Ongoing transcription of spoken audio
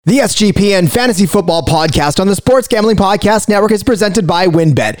The SGPN Fantasy Football Podcast on the Sports Gambling Podcast Network is presented by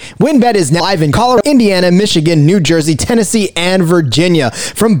WynnBET. WynnBET is now live in Colorado, Indiana, Michigan, New Jersey, Tennessee, and Virginia.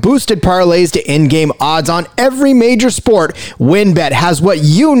 From boosted parlays to in-game odds on every major sport, WynnBET has what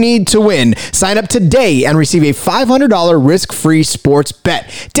you need to win. Sign up today and receive a $500 risk-free sports bet.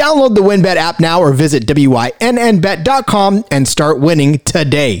 Download the WynnBET app now or visit WYNNBet.com and start winning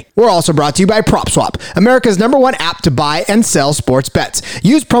today. We're also brought to you by PropSwap, America's #1 app to buy and sell sports bets.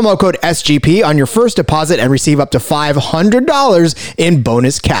 Use promo code SGP on your first deposit and receive up to $500 in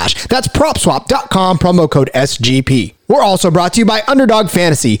bonus cash. That's PropSwap.com, promo code SGP. We're also brought to you by Underdog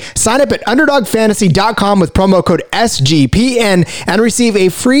Fantasy. Sign up at UnderdogFantasy.com with promo code SGPN and receive a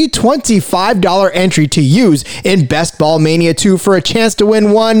free $25 entry to use in Best Ball Mania 2 for a chance to win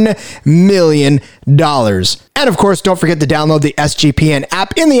 $1 million. And of course, don't forget to download the SGPN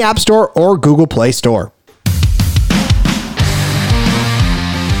app in the App Store or Google Play Store.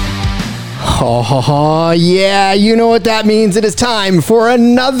 Oh, yeah, you know what that means. It is time for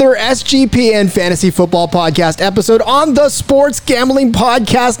another SGPN Fantasy Football Podcast episode on the Sports Gambling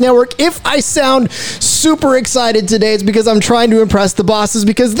Podcast Network. If I sound super excited today, it's because I'm trying to impress the bosses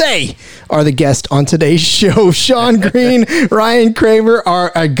because they are the guest on today's show. Sean Green, Ryan Kramer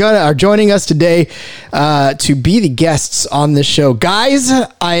are joining us today to be the guests on this show. Guys,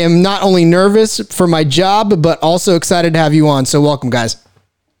 I am not only nervous for my job, but also excited to have you on. So welcome, guys.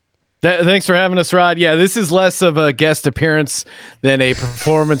 Thanks for having us, Rod. Yeah, this is less of a guest appearance than a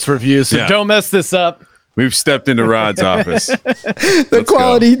performance review, so don't mess this up. We've stepped into Rod's office. The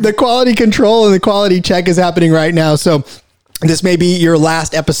quality control and the quality check is happening right now, so this may be your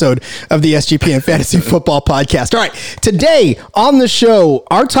last episode of the SGPN Fantasy Football Podcast. All right, today on the show,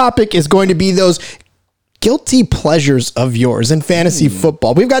 our topic is going to be those guilty pleasures of yours in fantasy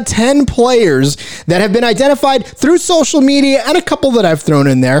football. We've got 10 players that have been identified through social media and a couple that I've thrown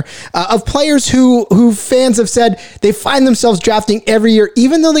in there of players who fans have said they find themselves drafting every year,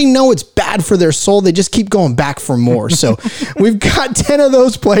 even though they know it's bad for their soul. They just keep going back for more. So we've got 10 of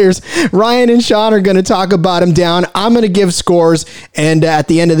those players. Ryan and Sean are going to talk about them down. I'm going to give scores. And at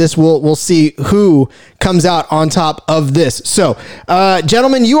the end of this, we'll see who comes out on top of this. So,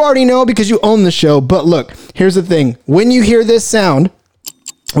 gentlemen, you already know because you own the show, but look, here's the thing. When you hear this sound,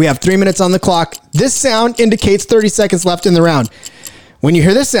 we have 3 minutes on the clock. This sound indicates 30 seconds left in the round. When you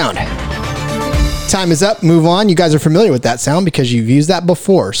hear this sound, time is up, move on. You guys are familiar with that sound because you've used that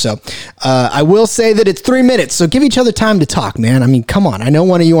before. So I will say that it's 3 minutes, so give each other time to talk, man. I mean, come on. I know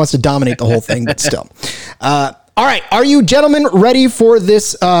one of you wants to dominate the whole thing, but still. All right, are you gentlemen ready for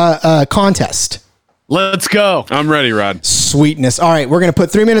this contest? Let's go. I'm ready, Rod. Sweetness. All right, we're going to put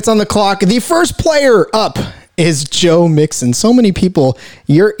 3 minutes on the clock. The first player up is Joe Mixon. So many people,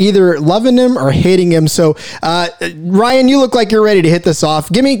 you're either loving him or hating him. So, Ryan, you look like you're ready to hit this off.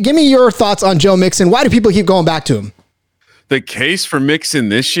 Give me your thoughts on Joe Mixon. Why do people keep going back to him? The case for Mixon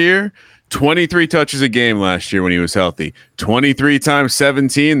this year, 23 touches a game last year when he was healthy. 23 times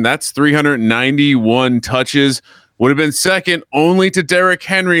 17, that's 391 touches. Would have been second only to Derrick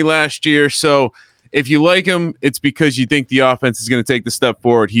Henry last year. So, if you like him, it's because you think the offense is going to take the step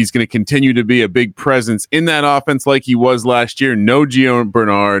forward. He's going to continue to be a big presence in that offense like he was last year. No Gio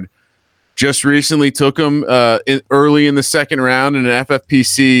Bernard. Just recently took him early in the second round in an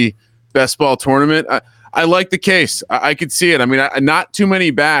FFPC best ball tournament. I like the case. I could see it. I mean, not too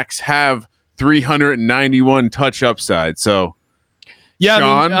many backs have 391 touch upside. So, yeah,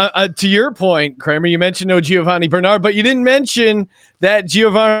 Sean? I mean, to your point, Kramer, you mentioned no Giovanni Bernard, but you didn't mention that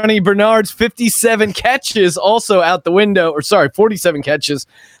Giovanni Bernard's 57 catches also out the window, 47 catches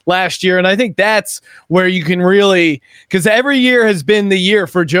last year. And I think that's where you can really, because every year has been the year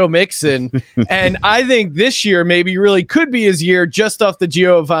for Joe Mixon. And I think this year maybe really could be his year just off the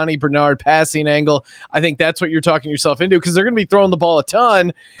Giovanni Bernard passing angle. I think that's what you're talking yourself into because they're going to be throwing the ball a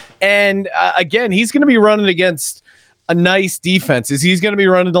ton. And again, he's going to be running against a nice defense. He's going to be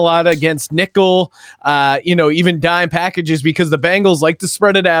running a lot against nickel, even dime packages because the Bengals like to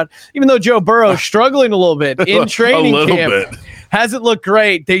spread it out. Even though Joe Burrow is struggling a little bit in training camp, hasn't looked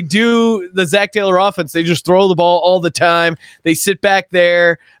great. They do the Zach Taylor offense. They just throw the ball all the time. They sit back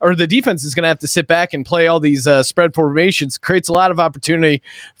there, or the defense is going to have to sit back and play all these spread formations. Creates a lot of opportunity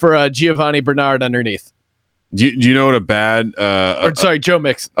for Giovanni Bernard underneath. Do you know what Joe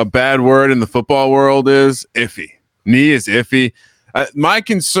Mixon. A bad word in the football world is iffy. Knee is iffy. My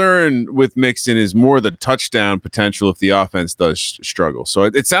concern with Mixon is more the touchdown potential if the offense does struggle. So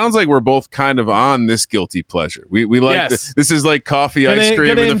it sounds like we're both kind of on this guilty pleasure. We like this is like coffee ice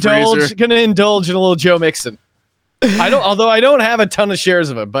cream in the freezer. Gonna indulge in a little Joe Mixon. I don't have a ton of shares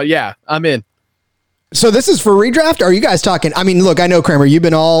of him, but yeah, I'm in. So this is for redraft? Or are you guys talking? I mean, look, I know Kramer, you've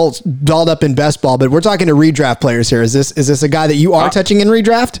been all dolled up in best ball, but we're talking to redraft players here. Is this a guy that you are touching in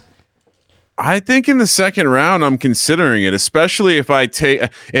redraft? I think in the second round, I'm considering it, especially if I'm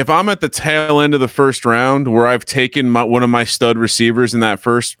at the tail end of the first round where I've taken one of my stud receivers in that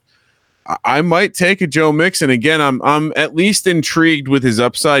first. I might take a Joe Mixon again. I'm at least intrigued with his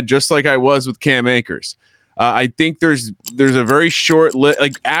upside, just like I was with Cam Akers. I think there's a very short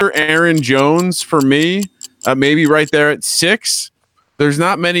like after Aaron Jones for me, maybe right there at 6. There's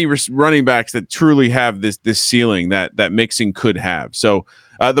not many running backs that truly have this ceiling that Mixon could have. So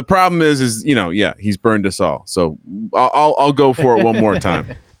the problem is he's burned us all. So I'll go for it one more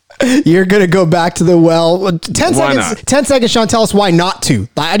time. You're going to go back to the well. 10 seconds. 10 seconds, Sean. Tell us why not to.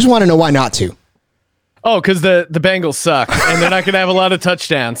 I just want to know why not to. Oh, because the Bengals suck and they're not going to have a lot of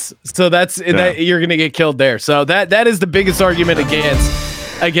touchdowns. So that you're going to get killed there. So that is the biggest argument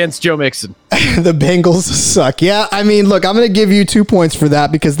against Joe Mixon. The Bengals suck. Yeah, I mean, look, I'm going to give you 2 points for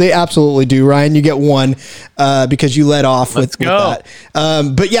that because they absolutely do. Ryan, you get 1 because you led off with that.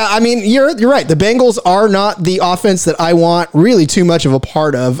 But yeah, I mean, you're right. The Bengals are not the offense that I want really too much of a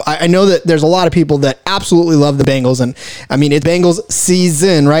part of. I know that there's a lot of people that absolutely love the Bengals, and I mean, it's Bengals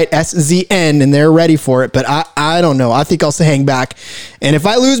season, right? SZN, and they're ready for it. But I don't know. I think I'll hang back, and if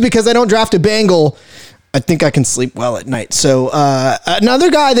I lose because I don't draft a Bengal, I think I can sleep well at night. So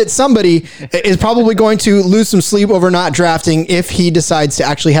another guy that somebody is probably going to lose some sleep over not drafting if he decides to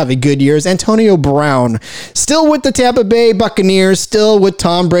actually have a good year is Antonio Brown. Still with the Tampa Bay Buccaneers, still with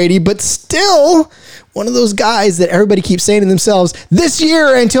Tom Brady, but still one of those guys that everybody keeps saying to themselves, this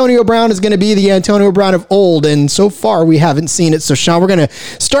year Antonio Brown is going to be the Antonio Brown of old, and so far we haven't seen it. So Sean, we're going to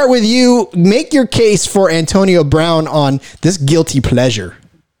start with you. Make your case for Antonio Brown on this guilty pleasure.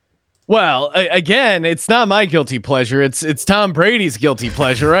 Well, again, it's not my guilty pleasure. It's Tom Brady's guilty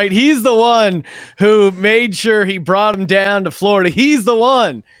pleasure, right? He's the one who made sure he brought him down to Florida. He's the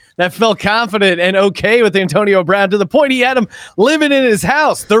one that felt confident and okay with Antonio Brown to the point he had him living in his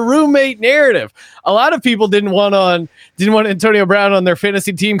house. The roommate narrative. A lot of people didn't want Antonio Brown on their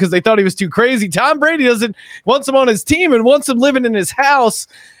fantasy team because they thought he was too crazy. Tom Brady wants him on his team and wants him living in his house.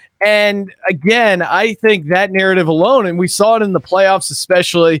 And again, I think that narrative alone, and we saw it in the playoffs,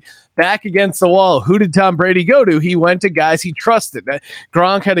 especially back against the wall. Who did Tom Brady go to? He went to guys he trusted.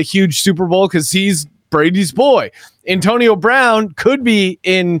 Gronk had a huge Super Bowl because he's Brady's boy. Antonio Brown could be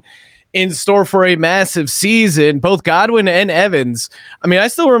in store for a massive season. Both Godwin and Evans. I mean, I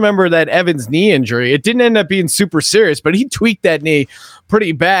still remember that Evans knee injury. It didn't end up being super serious, but he tweaked that knee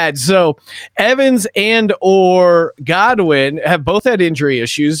pretty bad. So Evans and or Godwin have both had injury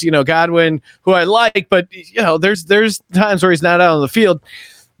issues. Godwin, who I like, but there's times where he's not out on the field.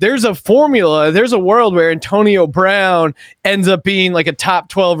 There's a formula, there's a world where Antonio Brown ends up being like a top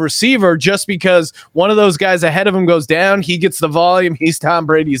 12 receiver just because one of those guys ahead of him goes down. He gets the volume. He's Tom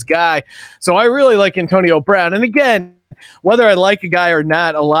Brady's guy. So I really like Antonio Brown. And again, whether I like a guy or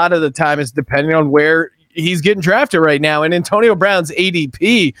not, a lot of the time is depending on where he's getting drafted right now. And Antonio Brown's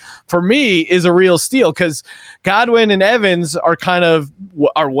ADP for me is a real steal because Godwin and Evans are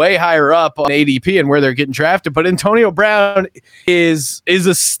way higher up on ADP and where they're getting drafted. But Antonio Brown is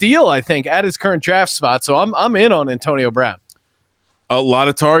a steal, I think, at his current draft spot. So I'm in on Antonio Brown. A lot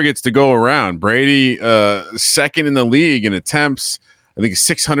of targets to go around. Brady, second in the league in attempts, I think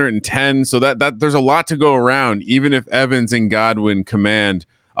 610. So that there's a lot to go around. Even if Evans and Godwin command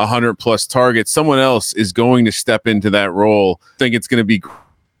 100 plus targets, someone else is going to step into that role. I think it's going to be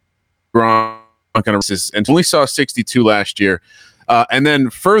Gronk, and only saw 62 last year. And then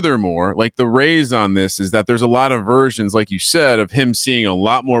furthermore, like the raise on this is that there's a lot of versions, like you said, of him seeing a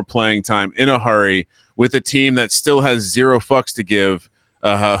lot more playing time in a hurry with a team that still has 0 fucks to give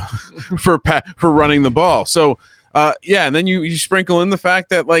for running the ball. So and then you sprinkle in the fact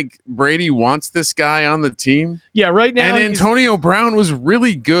that like Brady wants this guy on the team. Yeah, right now. And Antonio Brown was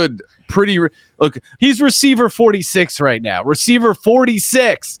really good. Look, he's receiver 46 right now. Receiver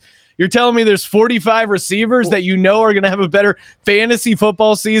 46. You're telling me there's 45 receivers that are going to have a better fantasy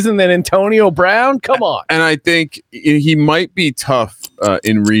football season than Antonio Brown? Come on. And I think he might be tough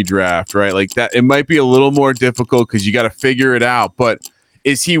in redraft, right? Like that, it might be a little more difficult because you got to figure it out. But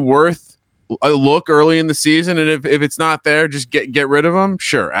is he worth a look early in the season? And if it's not there, just get rid of him?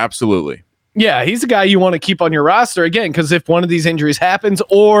 Sure, absolutely. Yeah, he's a guy you want to keep on your roster, again, because if one of these injuries happens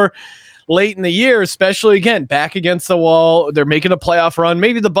or late in the year, especially, again, back against the wall, they're making a playoff run.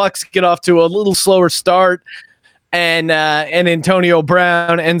 Maybe the Bucs get off to a little slower start, and Antonio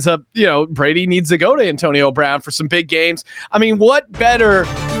Brown ends up, Brady needs to go to Antonio Brown for some big games. I mean, what better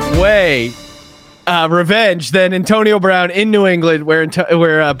way revenge than Antonio Brown in New England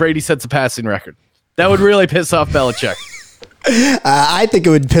where Brady sets a passing record? That would really piss off Belichick. I think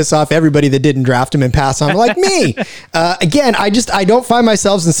it would piss off everybody that didn't draft him and pass on, like me. Again, I don't find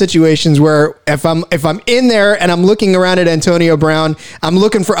myself in situations where if I'm in there and I'm looking around at Antonio Brown, I'm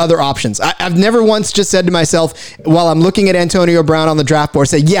looking for other options. I've never once just said to myself while I'm looking at Antonio Brown on the draft board,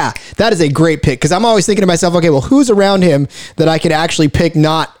 say, yeah, that is a great pick. Because I'm always thinking to myself, okay, well, who's around him that I could actually pick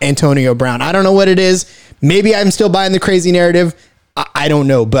not Antonio Brown? I don't know what it is. Maybe I'm still buying the crazy narrative. I don't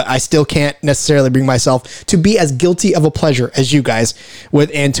know, but I still can't necessarily bring myself to be as guilty of a pleasure as you guys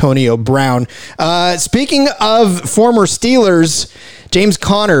with Antonio Brown. Speaking of former Steelers, James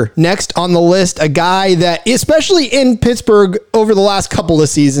Conner next on the list, a guy that, especially in Pittsburgh over the last couple of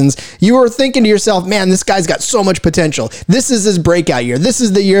seasons, you were thinking to yourself, man, this guy's got so much potential. This is his breakout year. This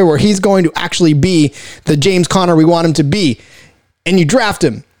is the year where he's going to actually be the James Conner we want him to be. And you draft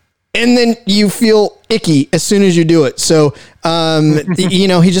him. And then you feel icky as soon as you do it. So,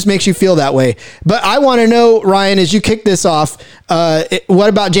 he just makes you feel that way. But I want to know, Ryan, as you kick this off, what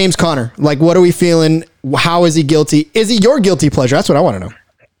about James Conner? Like, what are we feeling? How is he guilty? Is he your guilty pleasure? That's what I want to know.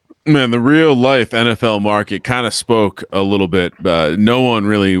 Man, the real life NFL market kind of spoke a little bit. No one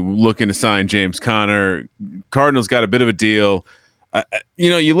really looking to sign James Conner. Cardinals got a bit of a deal.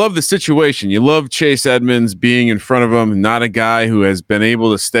 You love the situation. You love Chase Edmonds being in front of him, not a guy who has been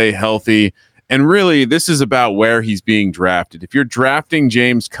able to stay healthy. And really, this is about where he's being drafted. If you're drafting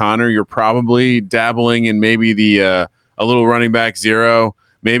James Conner, you're probably dabbling in maybe a little running back zero.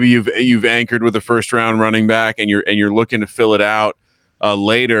 Maybe you've anchored with a first round running back, and you're looking to fill it out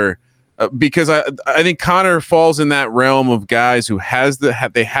later. Because I think Conner falls in that realm of guys who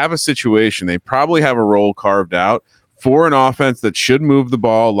they have a situation. They probably have a role carved out for an offense that should move the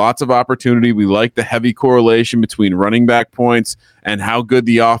ball, lots of opportunity. We like the heavy correlation between running back points and how good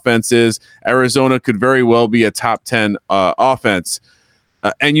the offense is. Arizona could very well be a top 10 offense.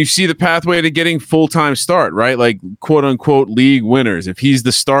 And you see the pathway to getting full-time start, right? Like, quote-unquote, league winners. If he's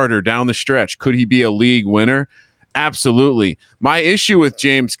the starter down the stretch, could he be a league winner? Absolutely. My issue with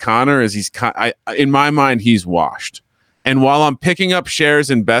James Conner is in my mind, he's washed. And while I'm picking up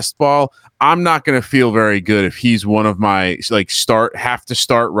shares in best ball, I'm not going to feel very good if he's one of my have to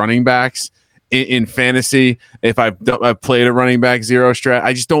start running backs in fantasy. If I've played a running back zero strat,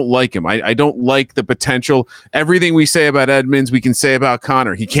 I just don't like him. I don't like the potential. Everything we say about Edmonds, we can say about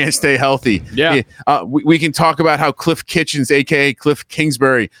Conner. He can't stay healthy. Yeah. We can talk about how Cliff Kitchens, aka Cliff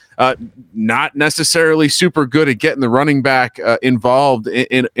Kingsbury, not necessarily super good at getting the running back involved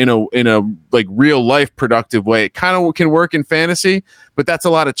in a like real life productive way. It kind of can work in fantasy, but that's a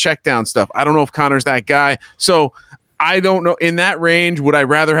lot of check down stuff. I don't know if Connor's that guy. So I don't know. In that range, would I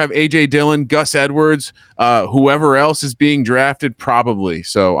rather have A.J. Dillon, Gus Edwards, whoever else is being drafted? Probably.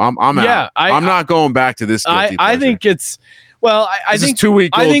 So I'm out. I'm not going back to this. I think it's. Well, I think 2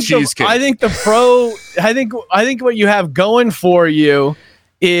 week old cheesecake. I think what you have going for you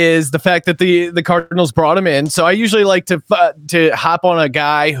is the fact that the Cardinals brought him in. So I usually like to hop on a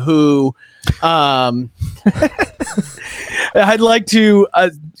guy who I'd like to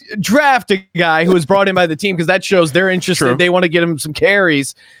draft a guy who was brought in by the team because that shows they're interested. True. They want to get him some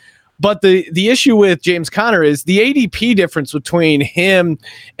carries. But the issue with James Conner is the ADP difference between him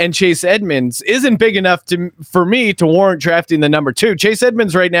and Chase Edmonds isn't big enough for me to warrant drafting the number 2. Chase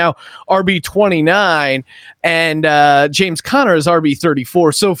Edmonds right now, RB 29, and James Conner is RB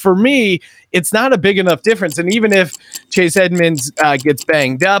 34. So for me, it's not a big enough difference. And even if Chase Edmonds gets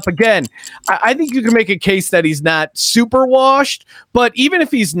banged up, again, I think you can make a case that he's not super washed. But even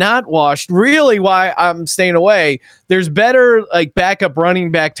if he's not washed, really why I'm staying away, there's better like backup running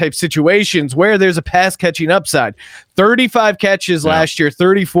back type situations where there's a pass catching upside. 35 catches last year,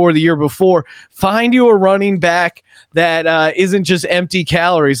 34 the year before. Find you a running back that isn't just empty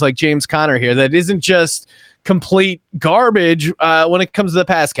calories like James Conner here, that isn't just complete garbage when it comes to the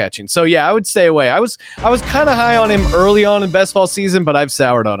pass catching. So yeah, I would stay away. I was kind of high on him early on in best ball season, but I've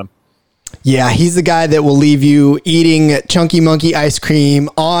soured on him. Yeah, he's the guy that will leave you eating Chunky Monkey ice cream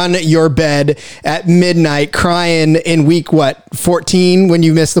on your bed at midnight, crying in week 14 when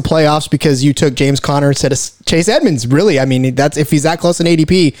you missed the playoffs because you took James Conner instead of Chase Edmonds. Really, I mean, that's if he's that close in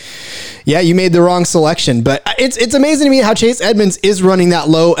ADP, yeah, you made the wrong selection. But it's amazing to me how Chase Edmonds is running that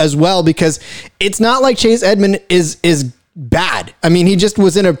low as well, because it's not like Chase Edmonds is bad. I mean, he just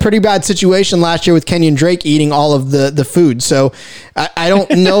was in a pretty bad situation last year with Kenyon Drake eating all of the food. So I don't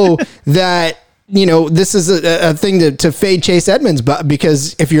know that, this is a thing to fade Chase Edmonds, but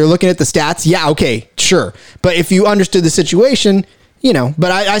because if you're looking at the stats, yeah, okay, sure. But if you understood the situation,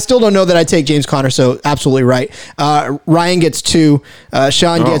 but I still don't know that I'd take James Conner. So absolutely right. Ryan gets 2,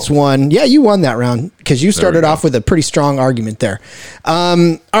 Sean gets 1. Yeah, you won that round. because you started off with a pretty strong argument there.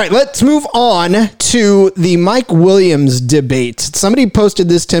 All right, let's move on to the Mike Williams debate. Somebody posted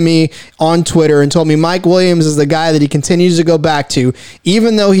this to me on Twitter and told me Mike Williams is the guy that he continues to go back to,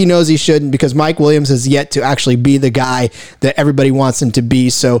 even though he knows he shouldn't, because Mike Williams has yet to actually be the guy that everybody wants him to be.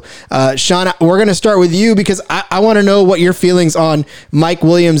 So, Sean, we're going to start with you because I want to know what your feelings on Mike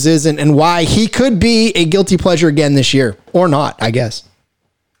Williams is and why he could be a guilty pleasure again this year, or not, I guess.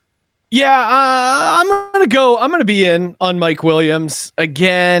 Yeah, I'm gonna be in on Mike Williams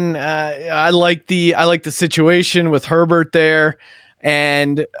again. I like the situation with Herbert there,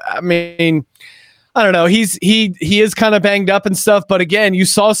 and I mean, I don't know. He is kind of banged up and stuff, but again, you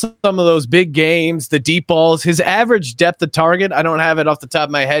saw some of those big games, the deep balls. His average depth of target, I don't have it off the top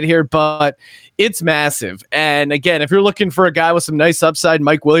of my head here, but it's massive. And again, if you're looking for a guy with some nice upside,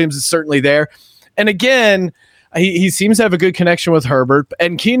 Mike Williams is certainly there. And again, he seems to have a good connection with Herbert,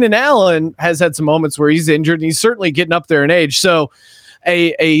 and Keenan Allen has had some moments where he's injured and he's certainly getting up there in age. So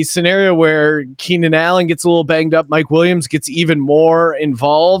a scenario where Keenan Allen gets a little banged up, Mike Williams gets even more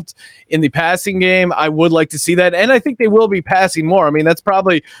involved in the passing game. I would like to see that. And I think they will be passing more. I mean, that's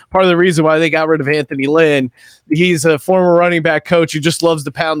probably part of the reason why they got rid of Anthony Lynn. He's a former running back coach who just loves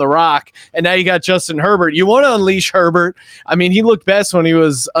to pound the rock. And now you got Justin Herbert. You want to unleash Herbert. I mean, he looked best when he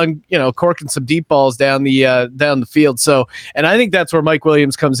was, corking some deep balls down the field. So, and I think that's where Mike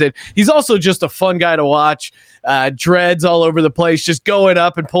Williams comes in. He's also just a fun guy to watch. Dreads all over the place, just going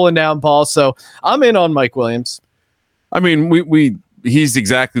up and pulling down balls. So I'm in on Mike Williams. I mean, he's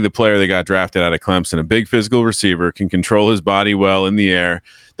exactly the player that got drafted out of Clemson, a big physical receiver, can control his body well in the air.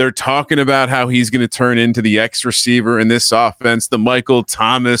 They're talking about how he's going to turn into the X receiver in this offense, the Michael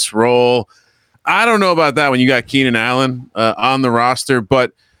Thomas role. I don't know about that when you got Keenan Allen on the roster,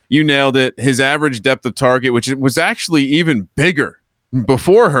 but you nailed it. His average depth of target, which was actually even bigger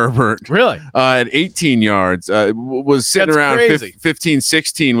before Herbert, really, at 18 yards, was sitting around 15,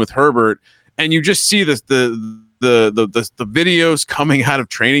 16 with Herbert. And you just see this, the videos coming out of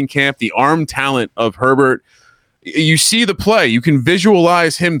training camp, the arm talent of Herbert. You see the play. You can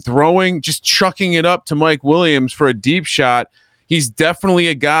visualize him throwing, just chucking it up to Mike Williams for a deep shot. He's definitely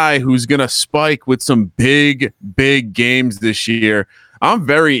a guy who's going to spike with some big, big games this year. I'm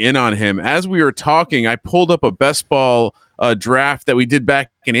very in on him. As we were talking, I pulled up a best ball draft that we did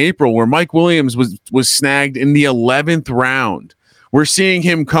back in April where Mike Williams was snagged in the 11th round. We're seeing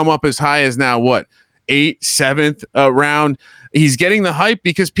him come up as high as now, 8th, 7th round. He's getting the hype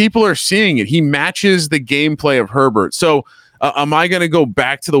because people are seeing it. He matches the gameplay of Herbert. So am I going to go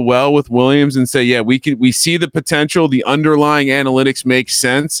back to the well with Williams and say, yeah, we see the potential, the underlying analytics make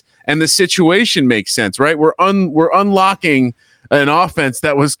sense, and the situation makes sense, right? We're unlocking an offense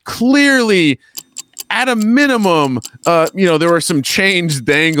that was clearly at a minimum, there were some chains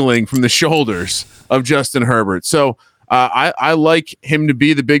dangling from the shoulders of Justin Herbert. So I like him to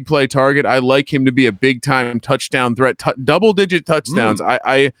be the big play target. I like him to be a big time touchdown threat, double-digit touchdowns.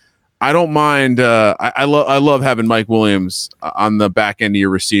 I don't mind. I love having Mike Williams on the back end of your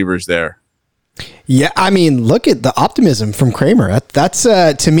receivers there. Yeah, I mean, look at the optimism from Kramer. That's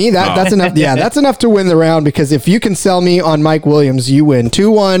to me that's enough. Yeah, that's enough to win the round, because if you can sell me on Mike Williams, you win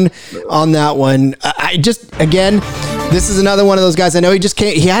 2-1 on that one. This is another one of those guys. I know he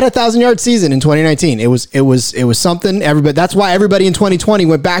had a 1,000-yard season in 2019. It was something. That's why everybody in 2020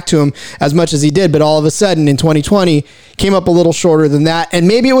 went back to him as much as he did. But all of a sudden in 2020 came up a little shorter than that. And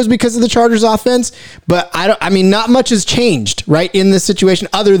maybe it was because of the Chargers offense, but not much has changed, right, in this situation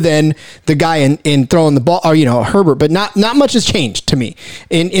other than the guy in throwing the ball, or, Herbert, but not much has changed to me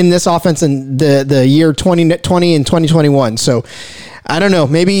in this offense in the year 2020 and 2021. So I don't know.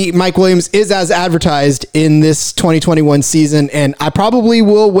 Maybe Mike Williams is as advertised in this 2021 season, and I probably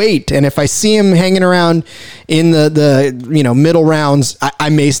will wait. And if I see him hanging around in the middle rounds, I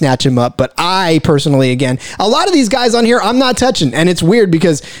may snatch him up. But I personally, again, a lot of these guys on here, I'm not touching, and it's weird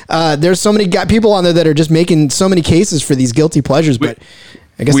because there's so many people on there that are just making so many cases for these guilty pleasures. But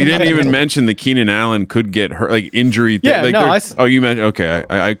I guess we didn't even mention that Keenan Allen could get hurt, like injury. Yeah, you mentioned. Okay,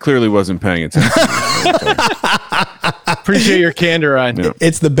 I clearly wasn't paying attention. Appreciate your candor, Ryan. Yeah.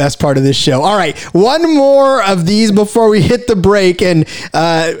 It's the best part of this show. All right, one more of these before we hit the break. And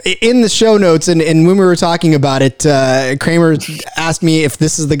in the show notes, and when we were talking about it, Kramer asked me if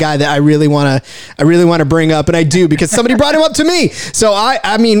this is the guy that I really want to bring up, and I do, because somebody brought him up to me. So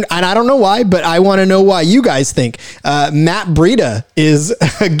I mean, and I don't know why, but I want to know why you guys think Matt Breida is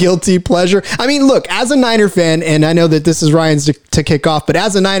a guilty pleasure. I mean, look, as a Niner fan, and I know that this is Ryan's to kick off, but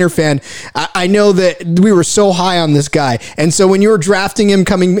as a Niner fan, I know that we were so so high on this guy. And so when you were drafting him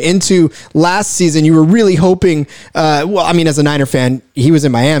coming into last season, you were really hoping, as a Niner fan, he was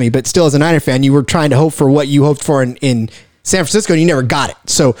in Miami, but still as a Niner fan, you were trying to hope for what you hoped for in San Francisco, and you never got it.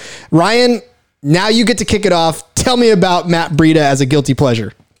 So Ryan, now you get to kick it off. Tell me about Matt Breida as a guilty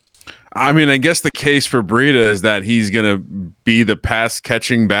pleasure. I mean, I guess the case for Breida is that he's going to be the pass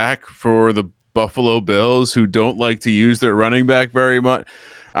catching back for the Buffalo Bills, who don't like to use their running back very much.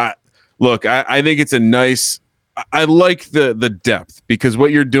 Look, I think it's a nice. I like the depth, because what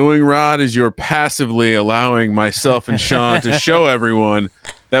you're doing, Rod, is you're passively allowing myself and Sean to show everyone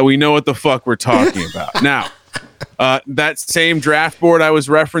that we know what the fuck we're talking about. Now, that same draft board I was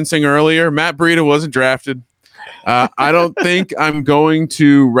referencing earlier, Matt Breida wasn't drafted. I don't think I'm going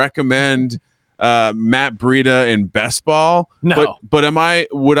to recommend Matt Breida in best ball. No. But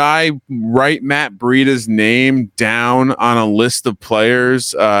would I write Matt Breida's name down on a list of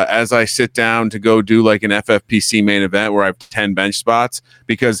players as I sit down to go do like an FFPC main event where I have 10 bench spots,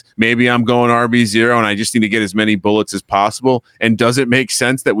 because maybe I'm going RB0 and I just need to get as many bullets as possible? And does it make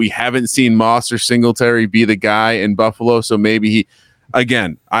sense that we haven't seen Moss or Singletary be the guy in Buffalo? So maybe he...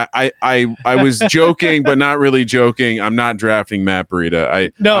 Again, I was joking, but not really joking. I'm not drafting Matt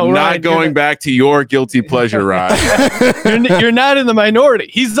Breida. I'm not going back to your guilty pleasure, Rod. You're not in the minority.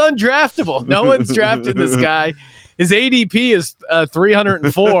 He's undraftable. No one's drafted this guy. His ADP is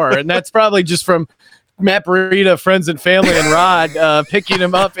 304, and that's probably just from Matt Breida, friends and family, and Rod picking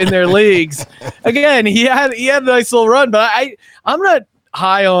him up in their leagues. Again, he had a nice little run, but I'm not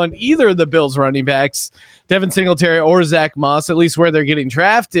high on either of the Bills running backs, Devin Singletary or Zach Moss, at least where they're getting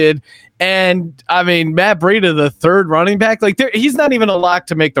drafted. And I mean, Matt Breida, the third running back, like he's not even a lock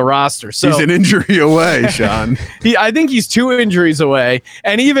to make the roster. So he's an injury away, Sean. I think he's 2 injuries away.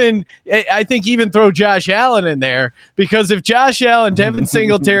 And I think even throw Josh Allen in there, because if Josh Allen, Devin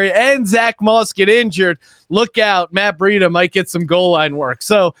Singletary, and Zach Moss get injured, look out, Matt Breida might get some goal line work.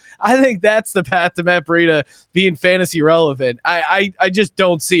 So I think that's the path to Matt Breida being fantasy relevant. I just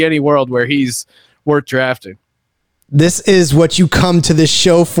don't see any world where he's worth drafting. This is what you come to this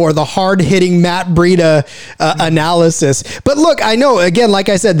show for, the hard-hitting Matt Breida analysis. But look, I know, again, like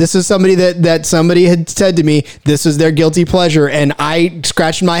I said, this is somebody that somebody had said to me, this is their guilty pleasure, and I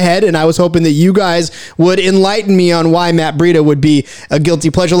scratched my head, and I was hoping that you guys would enlighten me on why Matt Breida would be a guilty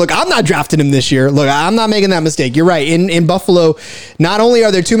pleasure. Look, I'm not drafting him this year. Look, I'm not making that mistake. You're right. In Buffalo, not only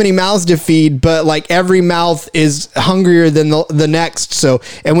are there too many mouths to feed, but like every mouth is hungrier than the next. So,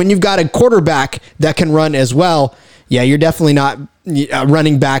 and when you've got a quarterback that can run as well, yeah, you're definitely not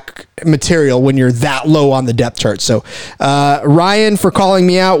running back material when you're that low on the depth chart. So Ryan, for calling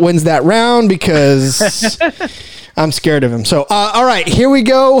me out, wins that round because I'm scared of him. So, all right, here we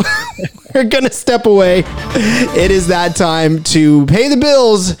go. We're going to step away. It is that time to pay the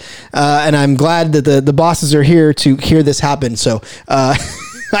bills. And I'm glad that the bosses are here to hear this happen. So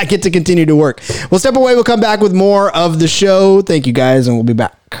I get to continue to work. We'll step away. We'll come back with more of the show. Thank you guys, and we'll be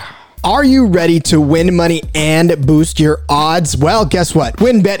back. Are you ready to win money and boost your odds? Well, guess what?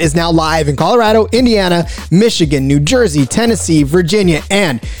 WynnBET is now live in Colorado, Indiana, Michigan, New Jersey, Tennessee, Virginia,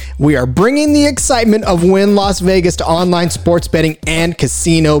 and we are bringing the excitement of Wynn Las Vegas to online sports betting and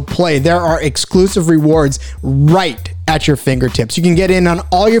casino play. There are exclusive rewards right at your fingertips. You can get in on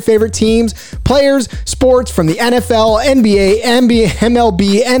all your favorite teams, players, sports from the NFL, NBA,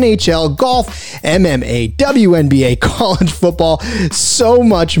 MLB, NHL, golf, MMA, WNBA, college football, so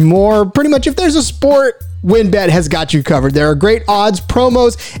much more. Pretty much if there's a sport, WynnBET has got you covered. There are great odds,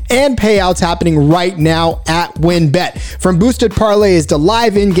 promos, and payouts happening right now at WynnBET. From boosted parlays to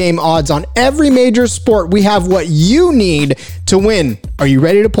live in-game odds on every major sport, we have what you need to win. Are you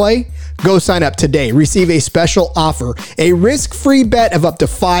ready to play? Go sign up today. Receive a special offer, a risk-free bet of up to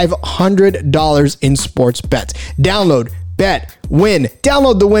 $500 in sports bets. Download, bet, win.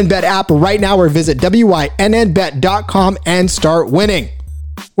 Download the WynnBET app right now or visit wynnbet.com and start winning.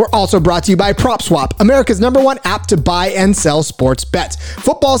 We're also brought to you by PropSwap, America's #1 app to buy and sell sports bets.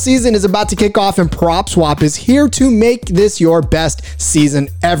 Football season is about to kick off, and PropSwap is here to make this your best season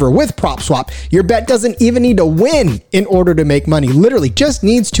ever. With PropSwap, your bet doesn't even need to win in order to make money. Literally just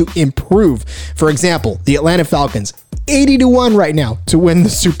needs to improve. For example, the Atlanta Falcons, 80-1 right now to win the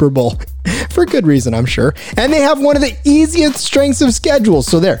Super Bowl. For good reason, I'm sure. And they have one of the easiest strengths of schedules.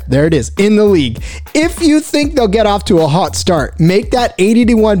 So there it is in the league. If you think they'll get off to a hot start, make that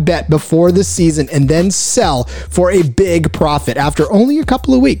 80-1 bet before the season and then sell for a big profit after only a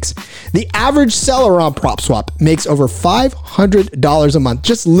couple of weeks. The average seller on PropSwap makes over $500 a month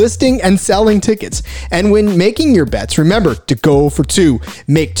just listing and selling tickets. And when making your bets, remember to go for two.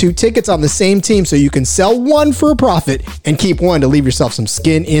 Make 2 tickets on the same team so you can sell one for a profit profit and keep one to leave yourself some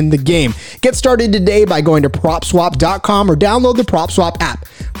skin in the game. Get started today by going to PropSwap.com or download the PropSwap app.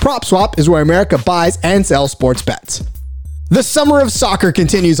 PropSwap is where America buys and sells sports bets. The summer of soccer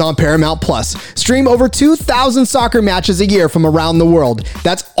continues on Paramount Plus. Stream over 2,000 soccer matches a year from around the world.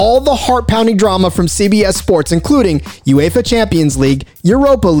 That's all the heart-pounding drama from CBS Sports, including UEFA Champions League,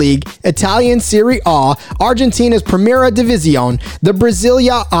 Europa League, Italian Serie A, Argentina's Primera División, the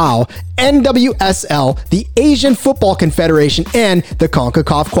Brasilia A, NWSL, the Asian Football Confederation, and the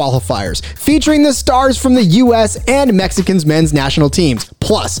CONCACAF qualifiers, featuring the stars from the U.S. and Mexican's men's national teams,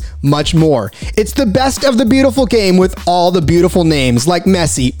 plus much more. It's the best of the beautiful game with all the beautiful names like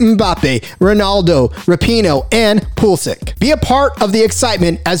Messi, Mbappe, Ronaldo, Rapinoe, and Pulisic. Be a part of the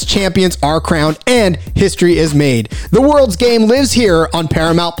excitement as champions are crowned and history is made. The world's game lives here on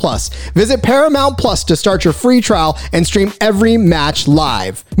Paramount Plus. Visit Paramount Plus to start your free trial and stream every match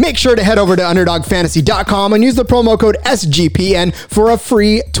live. Make sure to head over to UnderdogFantasy.com and use the promo code SGPN for a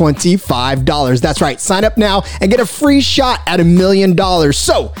free $25. That's right, sign up now and get a free shot at $1 million.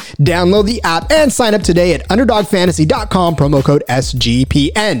 So download the app and sign up today at UnderdogFantasy.com, promo code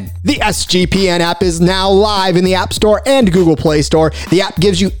SGPN. The SGPN app is now live in the App Store and Google Play Store. The app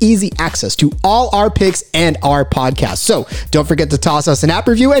gives you easy access to all our picks and our podcasts. So don't forget to toss us an app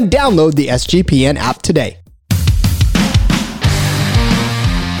review and download the SGPN app today.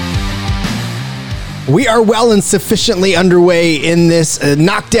 We are well and sufficiently underway in this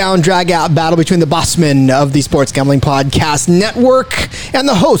knockdown, drag-out battle between the bossmen of the Sports Gambling Podcast Network and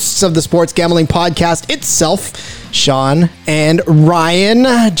the hosts of the Sports Gambling Podcast itself, Sean and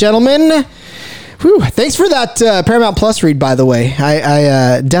Ryan. Gentlemen, thanks for that Paramount Plus read, by the way.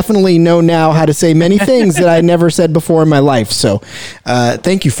 I definitely know now how to say many things that I never said before in my life. So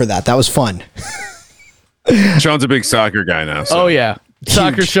thank you for that. That was fun. Sean's a big soccer guy now. So. Oh, yeah.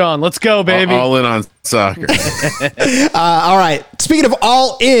 Soccer Sean, let's go, baby. All in on soccer. All right. Speaking of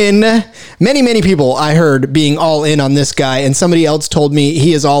all in, many people I heard being all in on this guy, and somebody else told me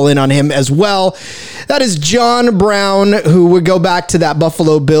he is all in on him as well. That is John Brown, who would go back to that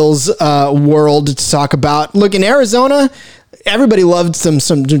Buffalo Bills world to talk about. Look, in Arizona, everybody loved some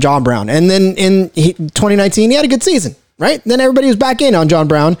John Brown. And then in 2019, he had a good season, right? Then everybody was back in on John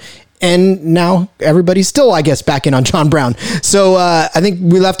Brown. And now everybody's still, I guess, back in on John Brown. So I think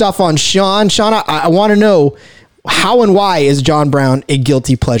we left off on Sean. Sean, I want to know how and why is John Brown a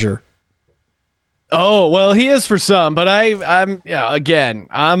guilty pleasure? Oh, well, he is for some, but I'm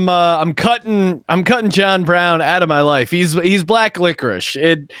cutting John Brown out of my life. He's black licorice.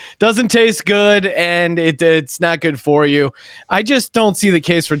 It doesn't taste good, and it's not good for you. I just don't see the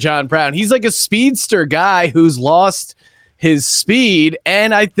case for John Brown. He's like a speedster guy who's lost his speed,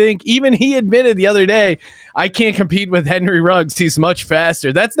 and I think even he admitted the other day, I can't compete with Henry Ruggs. He's much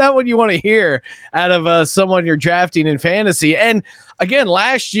faster. That's not what you want to hear out of someone you're drafting in fantasy. And again,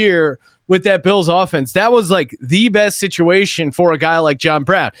 last year with that Bills offense, that was like the best situation for a guy like John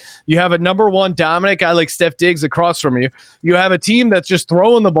Brown. You have a number one dominant guy like Steph Diggs across from you. You have a team that's just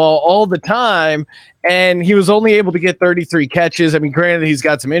throwing the ball all the time, and he was only able to get 33 catches. I mean, granted, he's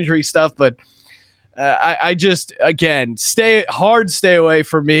got some injury stuff, but I just, again, stay away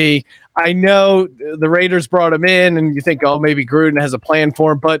from me. I know the Raiders brought him in, and you think, oh, maybe Gruden has a plan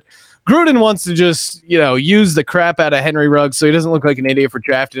for him, but Gruden wants to just, use the crap out of Henry Ruggs so he doesn't look like an idiot for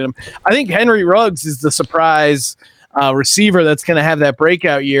drafting him. I think Henry Ruggs is the surprise receiver that's going to have that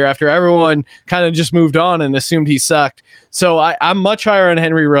breakout year after everyone kind of just moved on and assumed he sucked. So I'm much higher on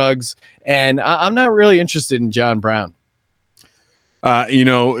Henry Ruggs, and I'm not really interested in John Brown.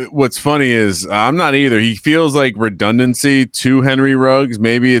 What's funny is I'm not either. He feels like redundancy to Henry Ruggs.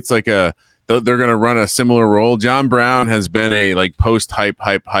 Maybe it's like they're going to run a similar role. John Brown has been a like post hype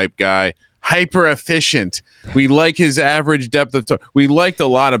guy, hyper efficient. We like his average depth of we liked a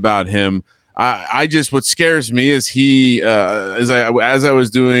lot about him. I just, what scares me is he, as I was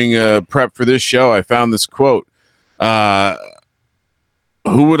doing prep for this show, I found this quote. Who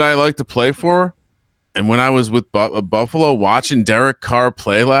would I like to play for? And when I was with Buffalo watching Derek Carr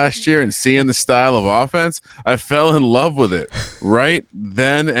play last year and seeing the style of offense, I fell in love with it right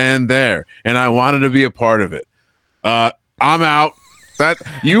then and there. And I wanted to be a part of it. I'm out. That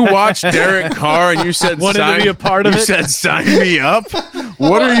you watched Derek Carr and you said wanted to be a part of it. You said sign me up.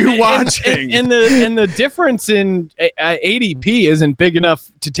 What are you watching? And the difference in ADP isn't big enough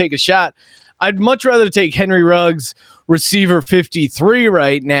to take a shot. I'd much rather take Henry Ruggs, receiver 53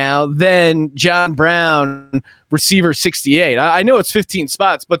 right now, than John Brown, receiver 68. I know it's 15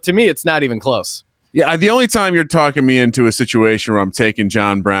 spots, but to me, it's not even close. Yeah, the only time you're talking me into a situation where I'm taking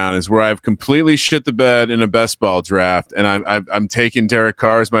John Brown is where I've completely shit the bed in a best ball draft, and I'm taking Derek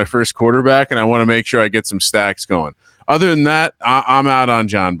Carr as my first quarterback, and I want to make sure I get some stacks going. Other than that, I'm out on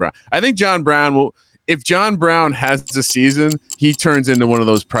John Brown. I think John Brown will. If John Brown has a season, he turns into one of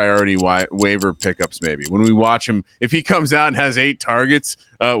those priority waiver pickups. Maybe when we watch him, if he comes out and has 8 targets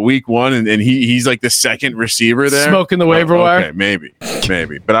week 1, and he's like the second receiver there, smoking the waiver wire. Okay,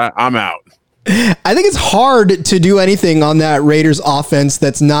 maybe, but I'm out. I think it's hard to do anything on that Raiders offense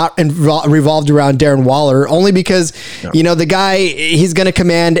that's not revolved around Darren Waller, only because, the guy, he's going to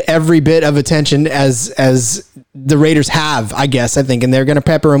command every bit of attention as the Raiders have, I think, and they're going to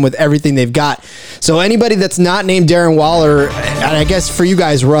pepper him with everything they've got. So anybody that's not named Darren Waller, and I guess for you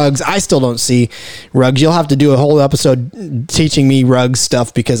guys, Ruggs, I still don't see Ruggs. You'll have to do a whole episode teaching me Ruggs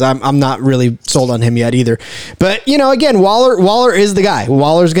stuff because I'm not really sold on him yet either. But, again, Waller is the guy.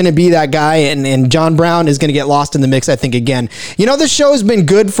 Waller's going to be that guy, and John Brown is going to get lost in the mix, I think, again. This show has been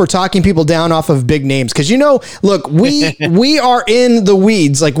good for talking people down off of big names because, look, we are in the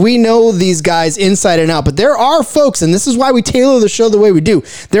weeds. Like, we know these guys inside and out, but there are folks, and this is why we tailor the show the way we do.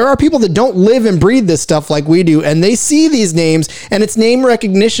 There are people that don't live and breathe this stuff like we do, and they see these names, and it's name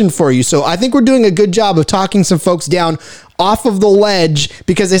recognition for you. So I think we're doing a good job of talking some folks down off of the ledge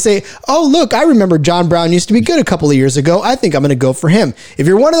because they say, oh, look, I remember John Brown used to be good a couple of years ago. I think I'm going to go for him. If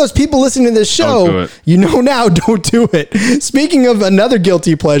you're one of those people listening to this show, now, don't do it. Speaking of another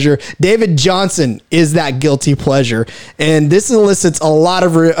guilty pleasure, David Johnson is that guilty pleasure. And this elicits a lot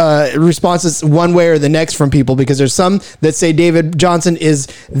of responses one way or the next from people because there's some that say David Johnson is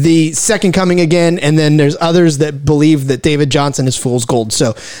the second coming again. And then there's others that believe that David Johnson is fool's gold.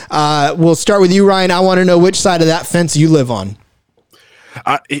 So we'll start with you, Ryan. I want to know which side of that fence you live on.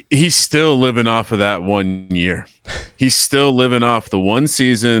 He's still living off of that 1 year. He's still living off the one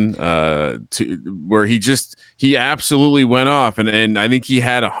season where he absolutely went off. And I think he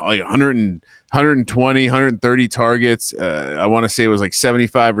had 120, 130 targets. I want to say it was like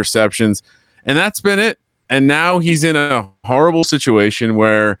 75 receptions. And that's been it. And now he's in a horrible situation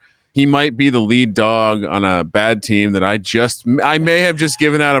where he might be the lead dog on a bad team that I may have just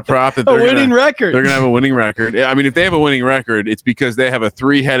given out a prop that they're They're going to have a winning record. I mean, if they have a winning record, it's because they have a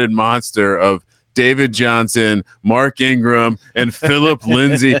 3-headed monster of David Johnson, Mark Ingram, and Philip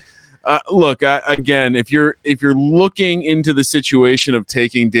Lindsay. Look, again, if you're looking into the situation of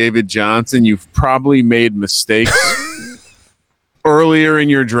taking David Johnson, you've probably made mistakes earlier in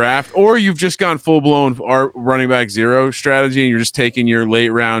your draft, or you've just gone full-blown running back zero strategy and you're just taking your late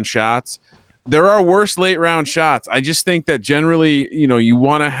round shots. There are worse late round shots. I just think that generally, you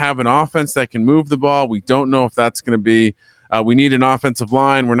want to have an offense that can move the ball. We don't know if that's going to be. We need an offensive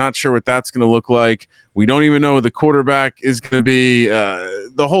line. We're not sure what that's going to look like. We don't even know who the quarterback is going to be.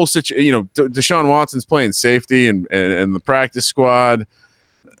 The whole situation, Deshaun Watson's playing safety and the practice squad.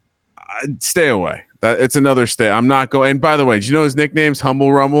 Stay away. It's another stay. I'm not going. And by the way, do you know his nickname's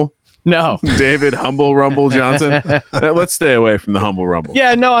Humble Rumble? No. David Humble Rumble Johnson. Let's stay away from the Humble Rumble.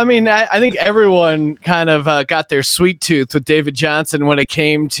 Yeah, no, I mean, I think everyone kind of got their sweet tooth with David Johnson when it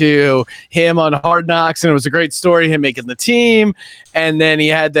came to him on Hard Knocks, and it was a great story, him making the team, and then he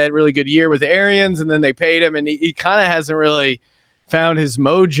had that really good year with the Arians, and then they paid him, and he kind of hasn't really found his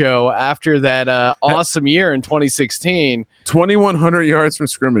mojo after that awesome year in 2016. 2,100 yards from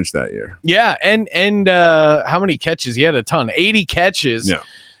scrimmage that year. Yeah, and how many catches? He had a ton, 80 catches. Yeah.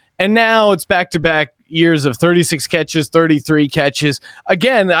 And now it's back-to-back years of 36 catches, 33 catches.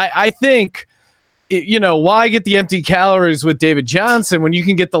 Again, I think, why get the empty calories with David Johnson when you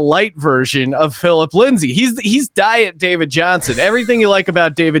can get the light version of Philip Lindsay? He's diet David Johnson. Everything you like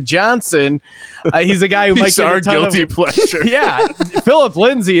about David Johnson, he's a guy who might get our a ton guilty of pleasure. Yeah, Philip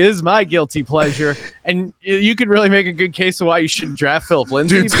Lindsay is my guilty pleasure, and you could really make a good case of why you shouldn't draft Philip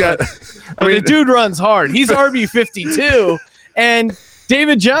Lindsay. The dude runs hard. He's RB 52, and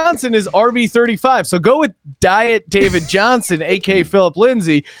David Johnson is RB 35. So go with diet David Johnson, aka Philip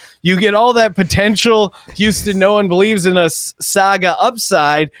Lindsay. You get all that potential Houston no one believes in us saga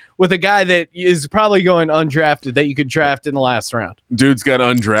upside with a guy that is probably going undrafted that you could draft in the last round. Dude's got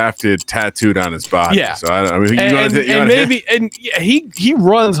undrafted tattooed on his body. Yeah. So I mean, he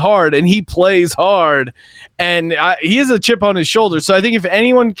runs hard and he plays hard, and he has a chip on his shoulder. So I think if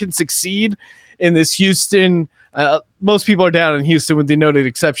anyone can succeed in this Houston Most people are down in Houston with the noted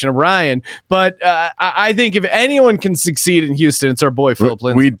exception of Ryan. But I think if anyone can succeed in Houston, it's our boy Philip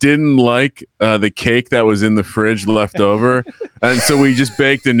Lindsay. We didn't like the cake that was in the fridge left over, and so we just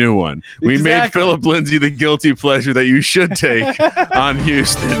baked a new one. We made Philip Lindsay the guilty pleasure that you should take on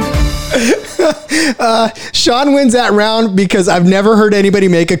Houston. Sean wins that round because I've never heard anybody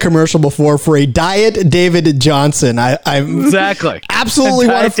make a commercial before for a Diet David Johnson. I absolutely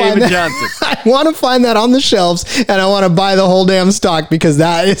want to find that. I want to find that on the shelves, and I want to buy the whole damn stock because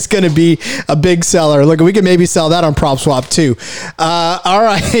that is going to be a big seller. Look, we could maybe sell that on PropSwap too. All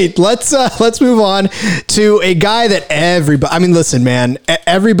right, let's move on to a guy that everybody. I mean, listen, man,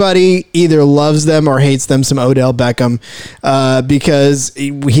 everybody either loves them or hates them. Some Odell Beckham because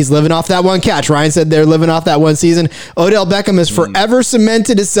he's living off that one catch. Ryan said they're living off that one season. Odell Beckham has forever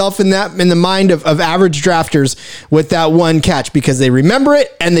cemented himself in the mind of average drafters with that one catch because they remember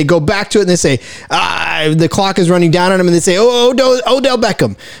it and they go back to it and they say, the clock is running down on him and they say, Odell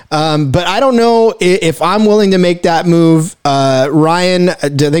Beckham. But I don't know if I'm willing to make that move. Ryan, I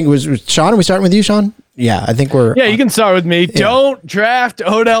think it was Sean. Are we starting with you, Sean? Yeah, I think we're. Yeah, you can start with me. Yeah. Don't draft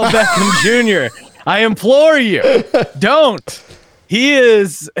Odell Beckham Jr. I implore you. Don't. He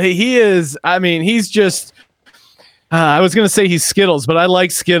is, I mean, he's just, I was going to say he's Skittles, but I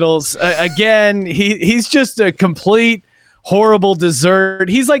like Skittles. Again, he's just a complete horrible dessert.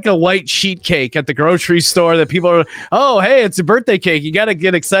 He's like a white sheet cake at the grocery store that people are, oh, hey, it's a birthday cake. You got to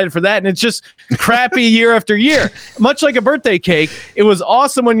get excited for that. And it's just crappy year after year. Much like a birthday cake, it was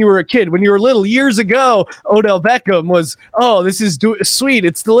awesome when you were a kid. When you were little years ago, Odell Beckham was, oh, this is sweet.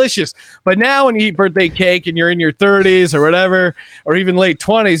 It's delicious. But now when you eat birthday cake and you're in your 30s or whatever, or even late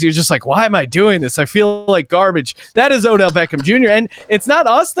 20s, you're just like, why am I doing this? I feel like garbage. That is Odell Beckham Jr. And it's not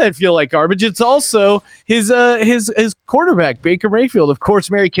us that feel like garbage. It's also his quarterback, Baker Mayfield. Of course,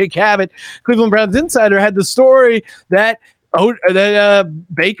 Mary Kay Cabot, Cleveland Browns insider, had the story that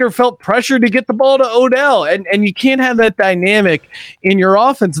Baker felt pressure to get the ball to Odell, and you can't have that dynamic in your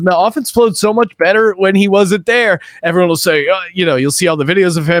offense. And the offense flowed so much better when he wasn't there. Everyone will say, you'll see all the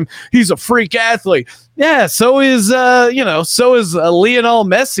videos of him. He's a freak athlete. Yeah, so is Lionel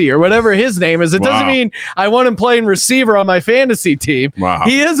Messi or whatever his name is. It doesn't mean I want him playing receiver on my fantasy team. Wow.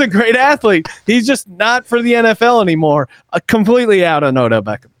 He is a great athlete. He's just not for the NFL anymore. Completely out on Odell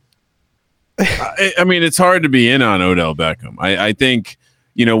Beckham. I mean, it's hard to be in on Odell Beckham. I think,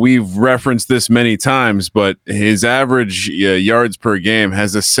 we've referenced this many times, but his average yards per game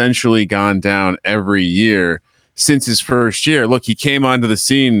has essentially gone down every year since his first year. Look, he came onto the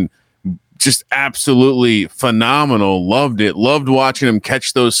scene just absolutely phenomenal. Loved it. Loved watching him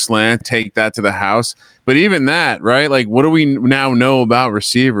catch those slants, take that to the house. But even that, right? Like, what do we now know about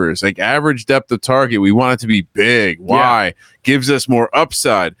receivers? Like, average depth of target, we want it to be big. Why? Yeah. Gives us more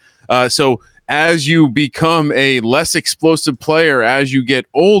upside. So as you become a less explosive player, as you get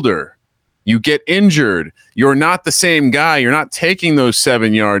older, you get injured. You're not the same guy. You're not taking those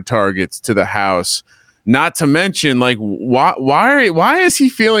 7-yard targets to the house. Not to mention, like, why is he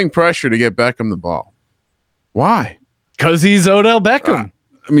feeling pressure to get Beckham the ball? Why? Because he's Odell Beckham.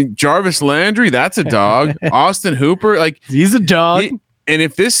 I mean, Jarvis Landry, that's a dog. Austin Hooper, like, he's a dog. And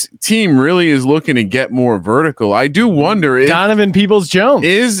if this team really is looking to get more vertical, I do wonder if Donovan Peoples-Jones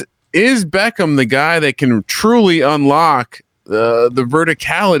is Beckham the guy that can truly unlock the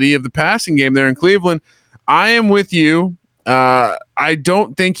verticality of the passing game there in Cleveland. I am with you. I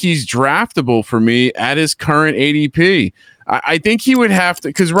don't think he's draftable for me at his current ADP. I think he would have to,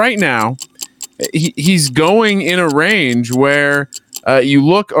 because right now he's going in a range where you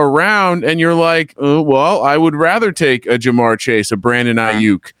look around and you're like, well, I would rather take a Jamar Chase, a Brandon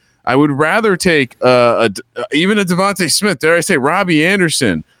Ayuk. I would rather take even a Devontae Smith. Dare I say Robbie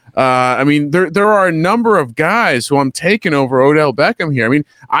Anderson? I mean, there are a number of guys who I'm taking over Odell Beckham here. I mean,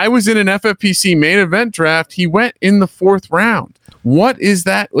 I was in an FFPC main event draft. He went in the 4th round. What is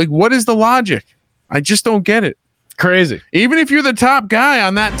that? Like, what is the logic? I just don't get it. Crazy. Even if you're the top guy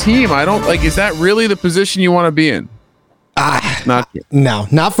on that team, I don't like, is that really the position you want to be in?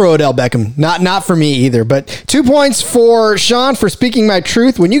 Not for Odell Beckham. Not for me either. But 2 points for Sean for speaking my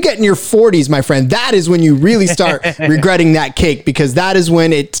truth. When you get in your 40s, my friend, that is when you really start regretting that cake, because that is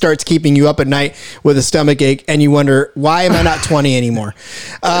when it starts keeping you up at night with a stomach ache and you wonder, why am I not 20 anymore?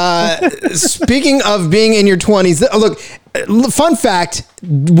 Speaking of being in your 20s, look, Fun fact,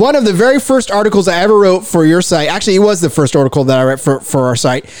 one of the very first articles I ever wrote for your site, actually it was the first article that I wrote for our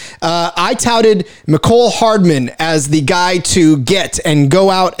site, I touted Mecole Hardman as the guy to get and go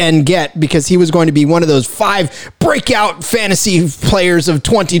out and get because he was going to be one of those 5 breakout fantasy players of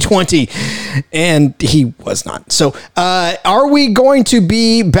 2020, and he was not. So are we going to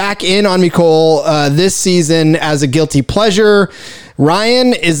be back in on Mecole this season as a guilty pleasure?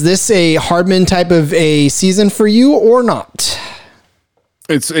 Ryan, is this a Hardman type of a season for you or not?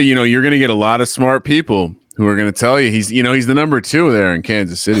 It's, you're going to get a lot of smart people who are going to tell you he's the number 2 there in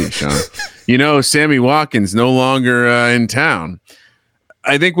Kansas City, Sean. Sammy Watkins no longer in town.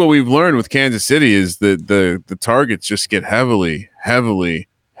 I think what we've learned with Kansas City is that the targets just get heavily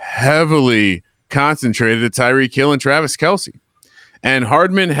concentrated at Tyreek Hill and Travis Kelce. And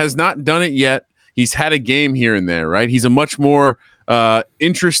Hardman has not done it yet. He's had a game here and there, right? He's a much more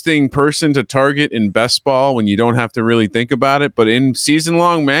interesting person to target in best ball when you don't have to really think about it. But in season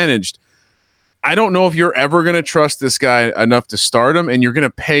long managed, I don't know if you're ever going to trust this guy enough to start him, and you're going to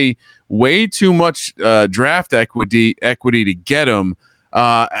pay way too much draft equity to get him.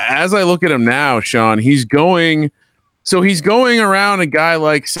 As I look at him now, Sean, he's going around a guy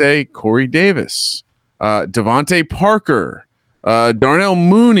like, say, Corey Davis, Devontae Parker, Darnell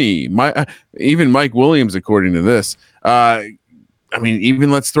Mooney, even Mike Williams, according to this.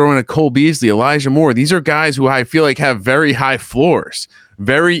 Even let's throw in a Cole Beasley, Elijah Moore. These are guys who I feel like have very high floors.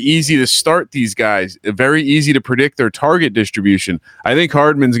 Very easy to start these guys. Very easy to predict their target distribution. I think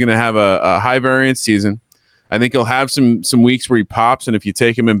Hardman's going to have a high variance season. I think he'll have some weeks where he pops, and if you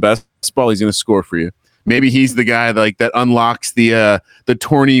take him in best ball, he's going to score for you. Maybe he's the guy that unlocks the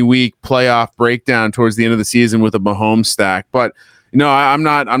tourney week playoff breakdown towards the end of the season with a Mahomes stack. But I'm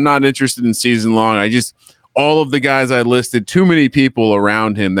not interested in season long. All of the guys I listed, too many people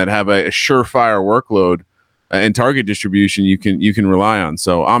around him that have a surefire workload and target distribution you can rely on.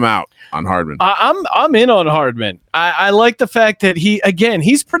 So I'm out on Hardman. I'm in on Hardman. I like the fact that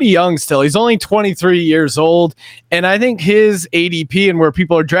he's pretty young still. He's only 23 years old. And I think his ADP and where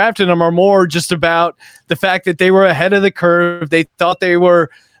people are drafting him are more just about the fact that they were ahead of the curve. They thought they were,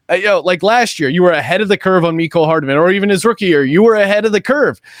 like last year, you were ahead of the curve on Mecole Hardman, or even his rookie year, you were ahead of the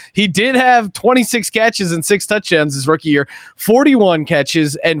curve. He did have 26 catches and 6 touchdowns his rookie year, 41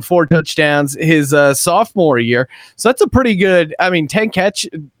 catches and 4 touchdowns his sophomore year. So that's a pretty good, 10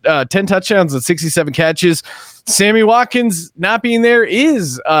 touchdowns and 67 catches. Sammy Watkins not being there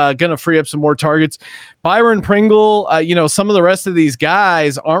is going to free up some more targets. Byron Pringle, some of the rest of these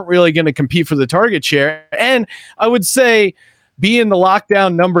guys aren't really going to compete for the target share. And I would say, being the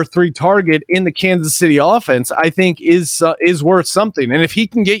lockdown number 3 target in the Kansas City offense, I think is worth something. And if he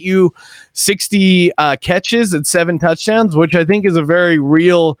can get you 60 catches and 7 touchdowns, which I think is a very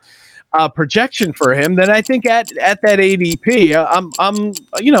real projection for him, then I think at that ADP,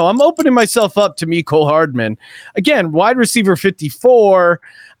 I'm opening myself up to Mecole Hardman. Again, wide receiver 54.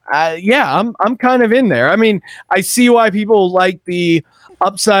 I'm kind of in there. I see why people like the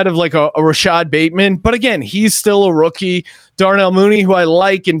upside of like a Rashad Bateman, but again, he's still a rookie. Darnell Mooney, who I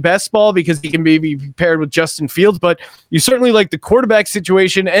like in best ball because he can be paired with Justin Fields, but you certainly like the quarterback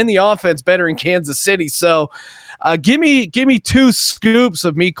situation and the offense better in Kansas City. So give me 2 scoops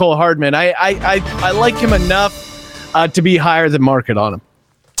of Mecole Hardman. I like him enough to be higher than market on him.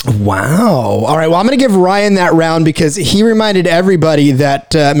 Wow. All right. Well, I'm going to give Ryan that round because he reminded everybody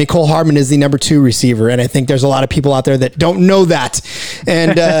that Mecole Hardman is the number 2 receiver. And I think there's a lot of people out there that don't know that.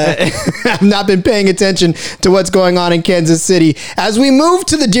 And I've not been paying attention to what's going on in Kansas City. As we move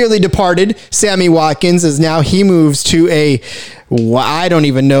to the dearly departed, Sammy Watkins, as now he moves to I don't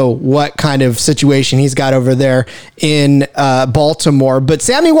even know what kind of situation he's got over there in Baltimore. But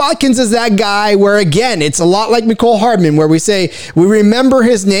Sammy Watkins is that guy where, again, it's a lot like Mecole Hardman, where we say we remember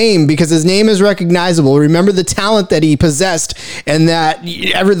his name because his name is recognizable. Remember the talent that he possessed, and that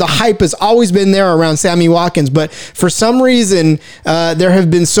the hype has always been there around Sammy Watkins. But for some reason, there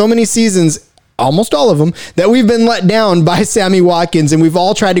have been so many seasons, almost all of them, that we've been let down by Sammy Watkins, and we've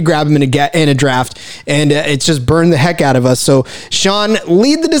all tried to grab him in a draft, and it's just burned the heck out of us. So, Sean,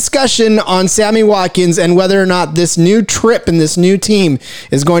 lead the discussion on Sammy Watkins and whether or not this new trip and this new team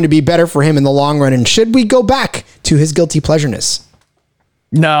is going to be better for him in the long run, and should we go back to his guilty pleasureness?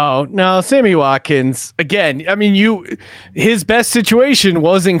 No, Sammy Watkins, again, his best situation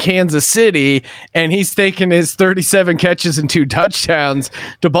was in Kansas City, and he's taken his 37 catches and 2 touchdowns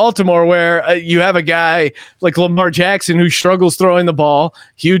to Baltimore, where you have a guy like Lamar Jackson who struggles throwing the ball.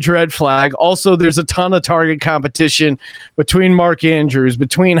 Huge red flag. Also, there's a ton of target competition between Mark Andrews,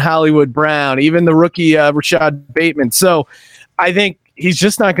 between Hollywood Brown, even the rookie Rashad Bateman. So I think he's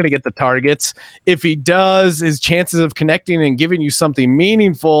just not going to get the targets. If he does, his chances of connecting and giving you something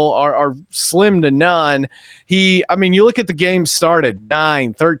meaningful are slim to none. You look at the game started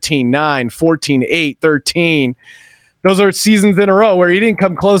 9, 13, 9, 14, 8, 13. Those are seasons in a row where he didn't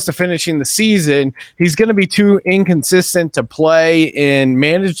come close to finishing the season. He's going to be too inconsistent to play in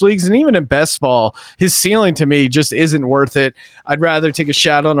managed leagues and even in best ball. His ceiling to me just isn't worth it. I'd rather take a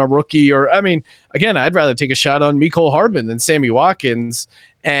shot on a rookie I'd rather take a shot on Mecole Hardman than Sammy Watkins.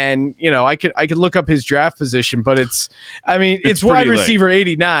 And, I could look up his draft position, but it's wide receiver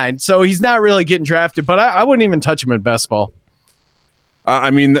 89. So he's not really getting drafted, but I wouldn't even touch him in best ball.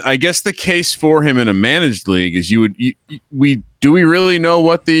 I guess the case for him in a managed league is do we really know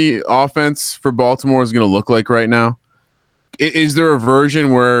what the offense for Baltimore is going to look like right now? Is there a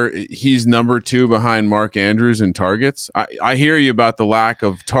version where he's number 2 behind Mark Andrews in targets? I hear you about the lack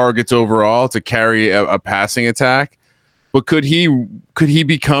of targets overall to carry a passing attack, but could he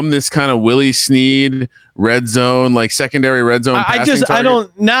become this kind of Willie Snead red zone, like secondary red zone?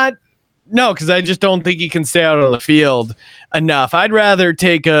 No, because I just don't think he can stay out on the field enough. I'd rather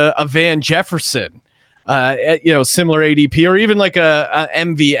take a Van Jefferson, similar ADP, or even like a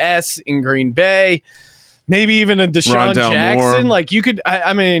MVS in Green Bay, maybe even a Deshaun Jackson. Moore. Like you could,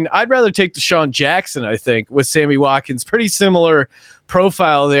 I'd rather take Deshaun Jackson, I think, with Sammy Watkins. Pretty similar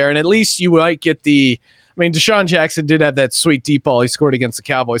profile there, and at least you might get Deshaun Jackson did have that sweet deep ball he scored against the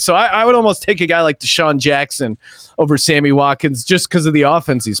Cowboys. So I would almost take a guy like Deshaun Jackson over Sammy Watkins just because of the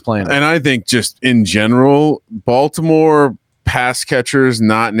offense he's playing. And I think just in general, Baltimore pass catchers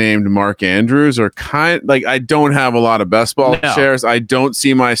not named Mark Andrews are I don't have a lot of best ball shares. I don't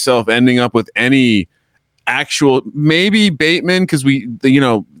see myself ending up with any actual, maybe Bateman, because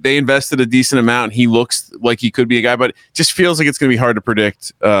they invested a decent amount. He looks like he could be a guy, but it just feels like it's going to be hard to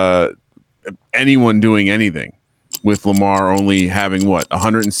predict anyone doing anything with Lamar only having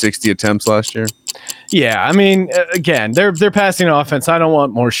 160 attempts last year. Yeah, again, they're passing offense. I don't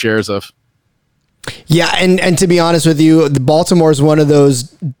want more shares of. Yeah, and to be honest with you, the Baltimore is one of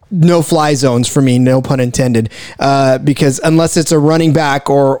those no-fly zones for me, no pun intended, because unless it's a running back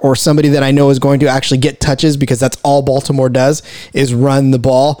or somebody that I know is going to actually get touches, because that's all Baltimore does is run the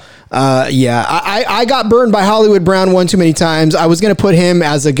ball. I got burned by Hollywood Brown one too many times. I was going to put him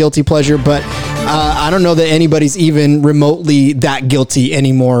as a guilty pleasure, but I don't know that anybody's even remotely that guilty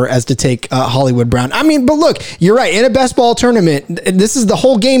anymore as to take Hollywood Brown. But look, you're right. In a best ball tournament, this is the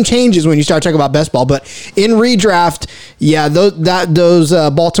whole game changes when you start talking about best ball. But in redraft, those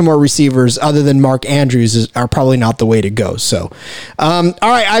Baltimore receivers, other than Mark Andrews, are probably not the way to go. So, all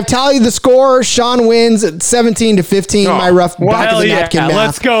right, I've tallied the score. Sean wins at 17-15. My rough back of the napkin math.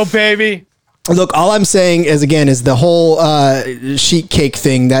 Let's go, baby. Look, all I'm saying is the whole sheet cake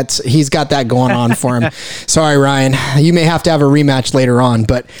thing. He's got that going on for him. Sorry, Ryan. You may have to have a rematch later on.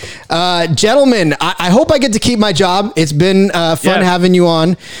 But gentlemen, I hope I get to keep my job. It's been fun having you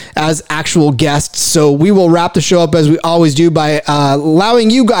on as actual guests. So we will wrap the show up as we always do by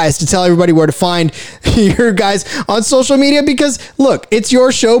allowing you guys to tell everybody where to find your guys on social media. Because look, it's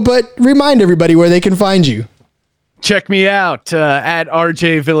your show, but remind everybody where they can find you. Check me out at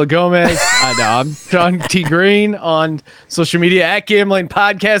RJ Villagomez. I'm John T. Green on social media at Gambling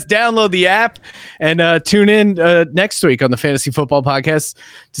Podcast. Download the app and tune in next week on the Fantasy Football Podcast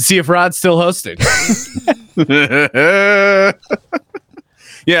to see if Rod's still hosting.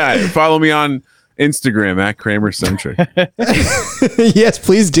 Yeah, follow me on Instagram at KramerCentric. Yes,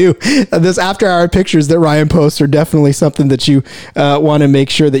 please do. Those after hour pictures that Ryan posts are definitely something that you want to make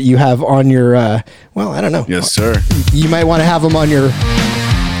sure that you have on your, I don't know. Yes, sir. You might want to have them on your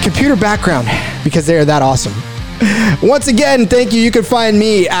computer background because they are that awesome. Once again, thank you. You can find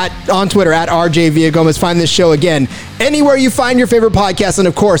me on Twitter at RJ Villagomez. Find this show again anywhere you find your favorite podcast. And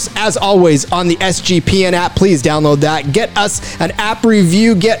of course, as always, on the SGPN app, please download that. Get us an app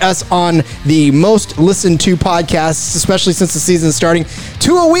review. Get us on the most listened to podcasts, especially since the season's starting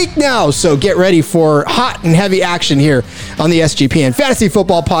 2 a week now. So get ready for hot and heavy action here on the SGPN Fantasy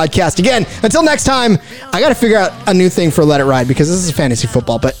Football Podcast. Again, until next time, I got to figure out a new thing for Let It Ride because this is fantasy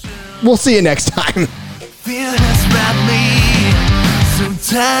football, but we'll see you next time. Fear has wrapped me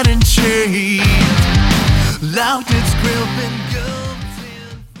so tight and chained. Loud its grip and good.